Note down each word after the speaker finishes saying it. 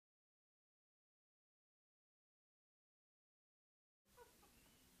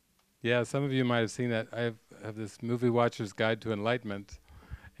Yeah, some of you might have seen that. have this movie watcher's guide to enlightenment,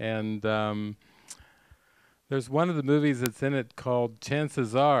 and there's one of the movies that's in it called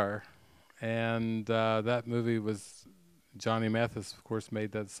Chances Are, and that movie was Johnny Mathis, of course,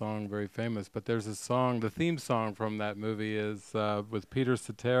 made that song very famous. But there's a song, the theme song from that movie is with Peter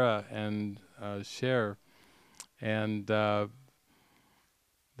Cetera and Cher, and there's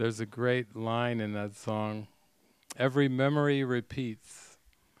a great line in that song. Every memory repeats,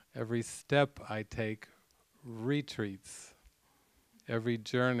 every step I take retreats, every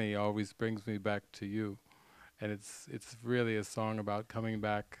journey always brings me back to you. And it's really a song about coming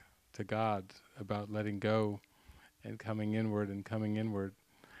back to God, about letting go and coming inward and coming inward.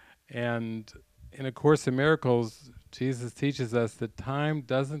 And in A Course in Miracles, Jesus teaches us that time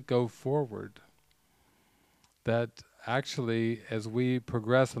doesn't go forward, that actually as we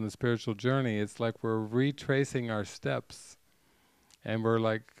progress on the spiritual journey, it's like we're retracing our steps and we're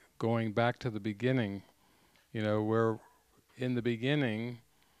like going back to the beginning. You know, we're in the beginning,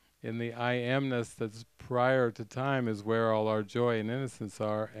 in the I amness that's prior to time is where all our joy and innocence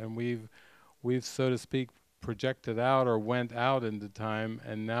are, and we've so to speak projected out or went out into time,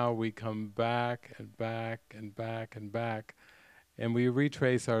 and now we come back and back and back and back, and we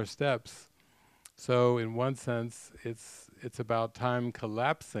retrace our steps. So in one sense, it's about time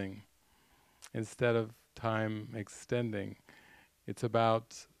collapsing instead of time extending. It's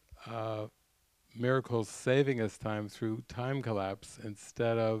about miracles saving us time through time collapse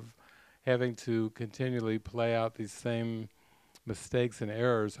instead of having to continually play out these same mistakes and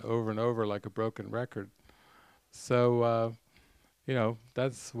errors over and over like a broken record. So, you know,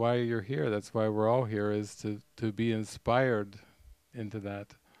 that's why you're here. That's why we're all here, is to be inspired into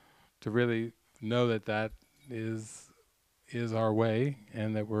that, to really know that that is our way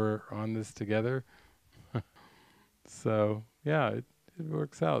and that we're on this together. So, yeah, it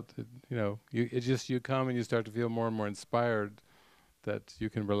works out. You know, you come and you start to feel more and more inspired that you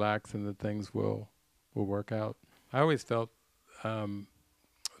can relax and that things will work out. I always felt,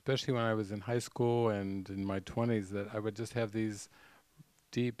 especially when I was in high school and in my 20s, that I would just have these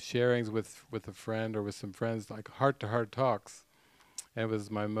deep sharings with a friend or with some friends, like heart-to-heart talks. And it was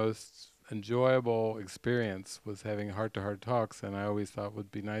my most enjoyable experience, was having heart-to-heart talks, and I always thought it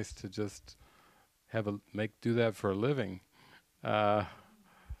would be nice to just do that for a living. I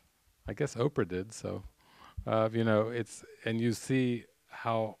guess Oprah did, so you know, and you see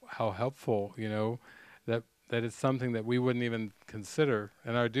how helpful, you know, that it's something that we wouldn't even consider.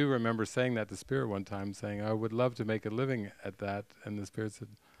 And I do remember saying that to Spirit one time, saying I would love to make a living at that, and the Spirit said,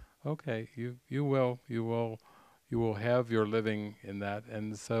 "Okay, you will have your living in that."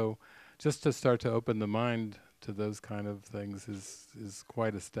 And so, just to start to open the mind to those kind of things is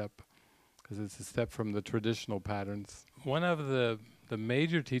quite a step, because it's a step from the traditional patterns. One of the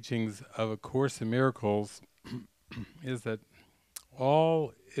major teachings of A Course in Miracles is that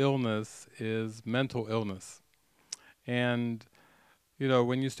all illness is mental illness. And, you know,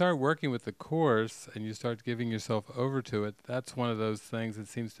 when you start working with the Course and you start giving yourself over to it, that's one of those things that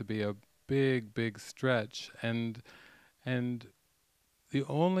seems to be a big, big stretch. And the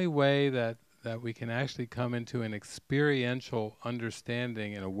only way that we can actually come into an experiential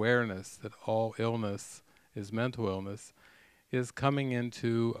understanding and awareness that all illness is mental illness is coming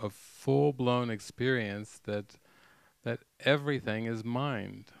into a full-blown experience that everything is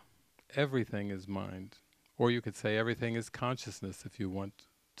mind. Everything is mind. Or you could say everything is consciousness if you want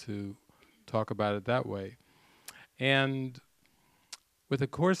to talk about it that way. And with A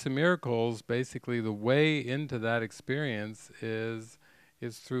Course in Miracles, basically the way into that experience is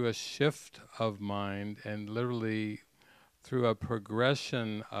through a shift of mind, and literally through a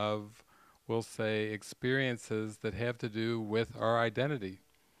progression of, we'll say, experiences that have to do with our identity.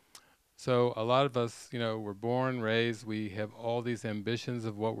 So a lot of us, you know, we're born, raised, we have all these ambitions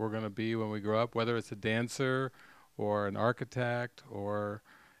of what we're going to be when we grow up, whether it's a dancer or an architect or,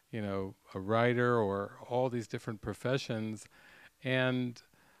 you know, a writer or all these different professions. And,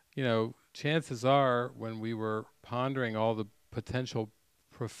 you know, chances are when we were pondering all the potential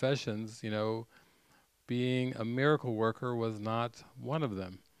professions, you know, being a miracle worker was not one of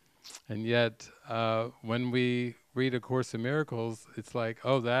them. And yet, when we read A Course in Miracles, it's like,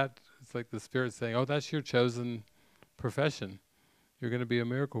 it's like the Spirit saying, oh, that's your chosen profession. You're going to be a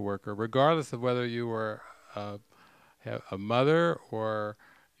miracle worker, regardless of whether you were a mother or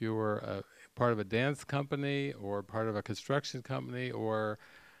you were part of a dance company or part of a construction company or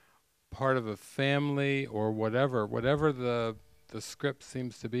part of a family or whatever the script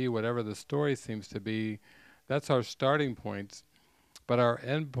seems to be, whatever the story seems to be. That's our starting point. But our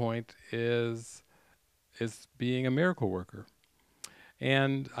end point is being a miracle worker.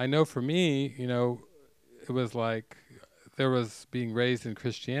 And I know for me, it was like there was being raised in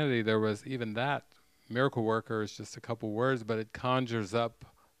Christianity, there was even that. Miracle worker is just a couple words, but it conjures up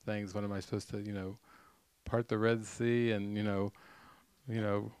things. What am I supposed to, part the Red Sea and, you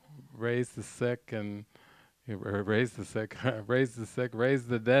know, raise the sick and raise the sick, raise the sick, raise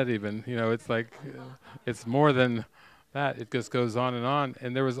the dead even. It's like, it's more than that. It just goes on.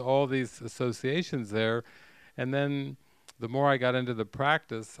 And there was all these associations there. And then the more I got into the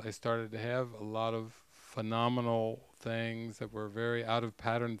practice, I started to have a lot of phenomenal things that were very out of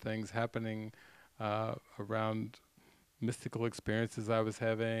pattern things happening around mystical experiences I was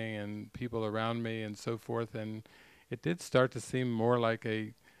having and people around me and so forth. And it did start to seem more like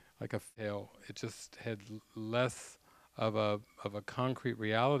a tale. It just had less of a concrete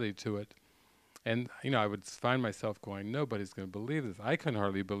reality to it. And I would find myself going, nobody's going to believe this. I couldn't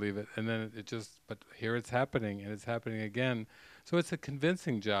hardly believe it. And then but here it's happening, and it's happening again. So it's a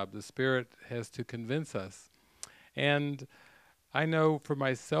convincing job. The Spirit has to convince us. And I know for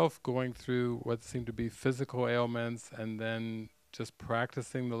myself, going through what seemed to be physical ailments and then just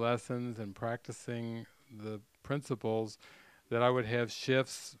practicing the lessons and practicing the principles, that I would have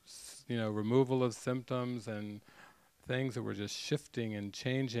shifts, removal of symptoms and things that were just shifting and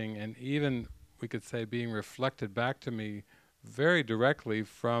changing, and even, we could say, being reflected back to me very directly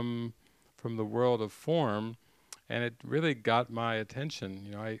from the world of form. And it really got my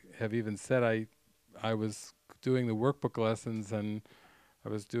attention. I have even said I was doing the workbook lessons, and I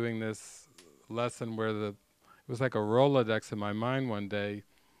was doing this lesson where it was like a Rolodex in my mind one day.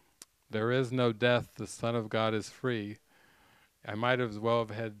 There is no death, the Son of God is free. I might as well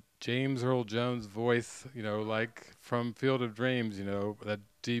have had James Earl Jones' voice, like from Field of Dreams, that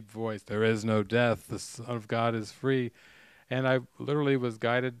deep voice. There is no death, the Son of God is free. And I literally was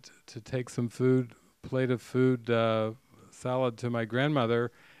guided to take some plate of food, salad to my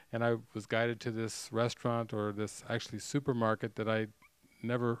grandmother, and I was guided to this restaurant, or this actually supermarket that I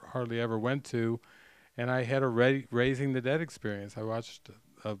never hardly ever went to, and I had a raising the dead experience. I watched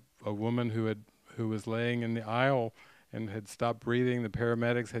a woman who was laying in the aisle and had stopped breathing. The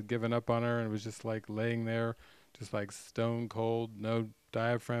paramedics had given up on her and was just like laying there, just like stone cold, no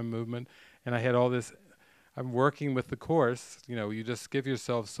diaphragm movement. And I had all this, I'm working with the Course, you just give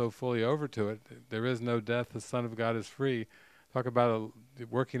yourself so fully over to it. There is no death, the Son of God is free. Talk about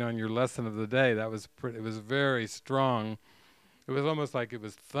working on your lesson of the day. That was it was very strong. It was almost like it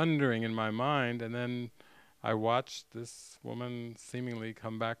was thundering in my mind, and then I watched this woman seemingly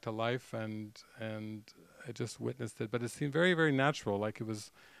come back to life, and I just witnessed it. But it seemed very, very natural, like it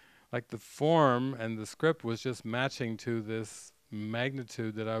was like the form and the script was just matching to this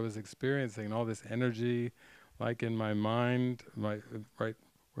magnitude that I was experiencing, all this energy, like in my mind, right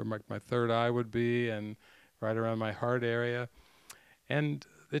where my third eye would be, and right around my heart area. And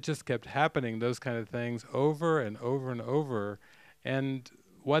it just kept happening, those kind of things, over and over and over. And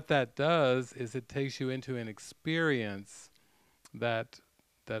what that does is it takes you into an experience that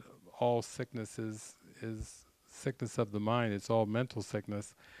all sickness is sickness of the mind. It's all mental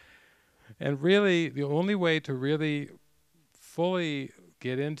sickness. And really, the only way to really fully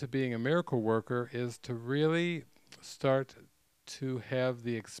get into being a miracle worker is to really start to have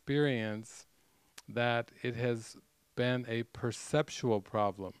the experience that it has been a perceptual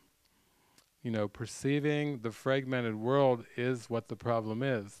problem. Perceiving the fragmented world is what the problem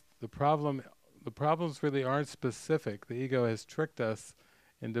is. The problems really aren't specific. The ego has tricked us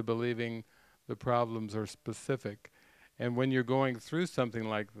into believing the problems are specific. And when you're going through something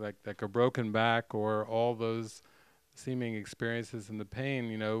like a broken back, or all those seeming experiences and the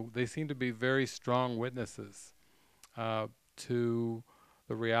pain, they seem to be very strong witnesses to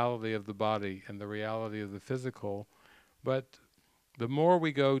the reality of the body and the reality of the physical. But the more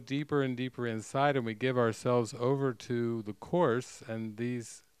we go deeper and deeper inside, and we give ourselves over to the Course and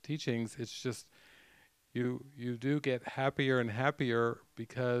these teachings, it's just you do get happier and happier,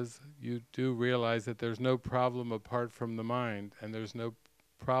 because you do realize that there's no problem apart from the mind, and there's no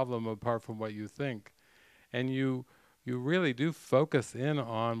problem apart from what you think. And you really do focus in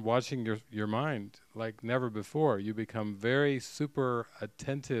on watching your mind like never before. You become very super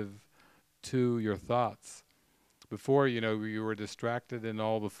attentive to your thoughts. Before, you were distracted in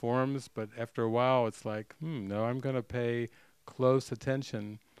all the forms, but after a while it's like, no, I'm going to pay close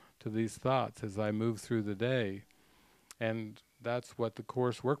attention to these thoughts as I move through the day. And that's what the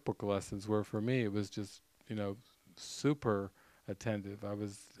Course workbook lessons were for me. It was just, super attentive. I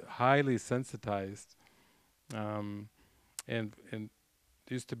was highly sensitized. And it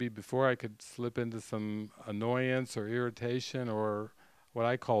used to be, before, I could slip into some annoyance or irritation or what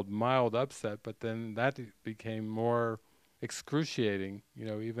I called mild upset, but then that became more excruciating.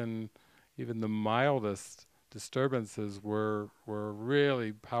 Even the mildest disturbances were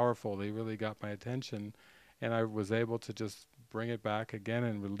really powerful. They really got my attention, and I was able to just bring it back again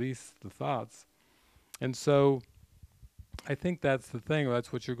and release the thoughts. And so I think that's the thing.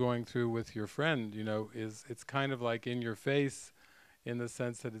 That's what you're going through with your friend, is it's kind of like in your face, in the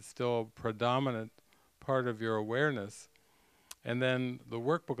sense that it's still a predominant part of your awareness. And then the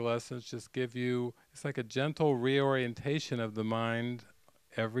workbook lessons just give you, it's like a gentle reorientation of the mind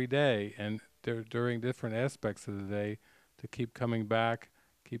every day and during different aspects of the day, to keep coming back,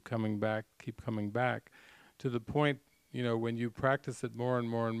 keep coming back, keep coming back, to the point, when you practice it more and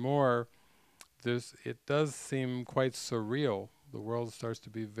more and more, it does seem quite surreal. The world starts to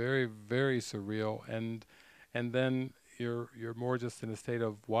be very, very surreal, and then you're more just in a state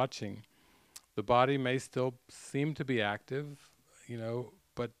of watching. The body may still seem to be active,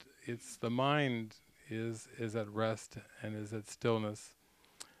 but it's the mind is at rest and is at stillness.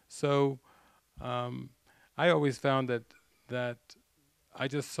 So I always found that I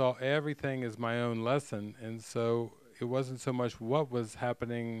just saw everything as my own lesson, and so it wasn't so much what was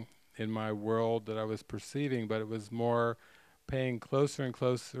happening in my world that I was perceiving, but it was more paying closer and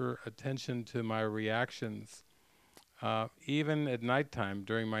closer attention to my reactions. Even at nighttime,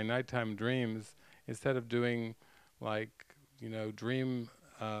 during my nighttime dreams, instead of doing dream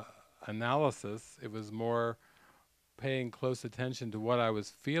analysis, it was more paying close attention to what I was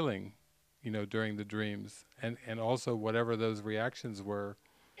feeling, during the dreams, and also whatever those reactions were,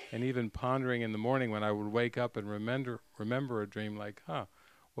 and even pondering in the morning when I would wake up and remember a dream, like,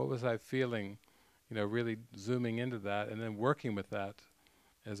 what was I feeling? Really zooming into that and then working with that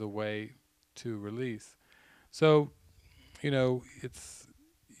as a way to release. So,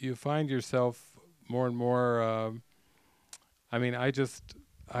 you find yourself more and more, I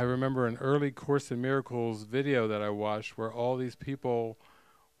remember an early Course in Miracles video that I watched where all these people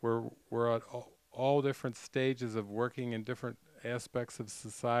were at all different stages of working in different aspects of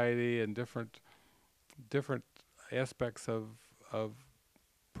society and different aspects of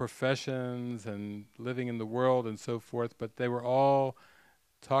professions and living in the world and so forth, but they were all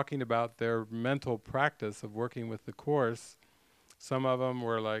talking about their mental practice of working with the Course. Some of them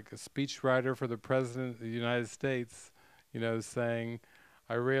were like a speechwriter for the President of the United States, saying,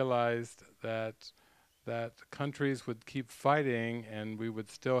 I realized that countries would keep fighting and we would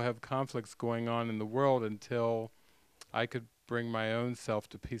still have conflicts going on in the world until I could bring my own self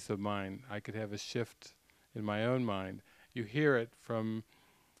to peace of mind. I could have a shift in my own mind. You hear it from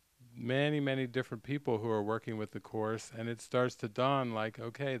many, many different people who are working with the Course, and it starts to dawn like,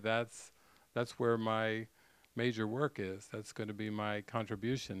 okay, that's where my major work is. That's going to be my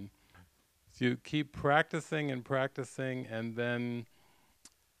contribution. So you keep practicing and practicing, and then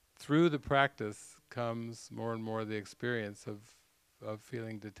through the practice comes more and more the experience of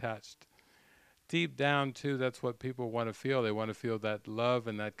feeling detached. Deep down, too, that's what people want to feel. They want to feel that love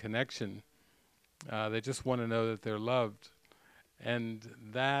and that connection. They just want to know that they're loved. And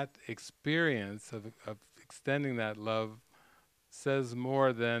that experience of extending that love says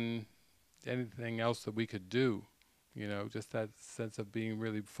more than anything else that we could do. Just that sense of being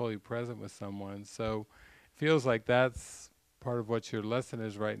really fully present with someone. So it feels like that's part of what your lesson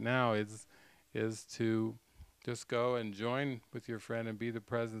is right now, is to just go and join with your friend and be the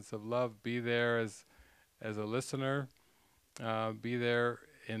presence of love. Be there as a listener. Be there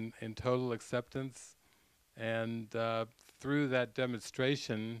in total acceptance. And through that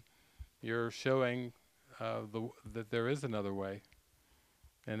demonstration, you're showing that there is another way.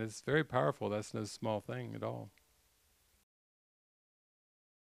 And it's very powerful. That's no small thing at all.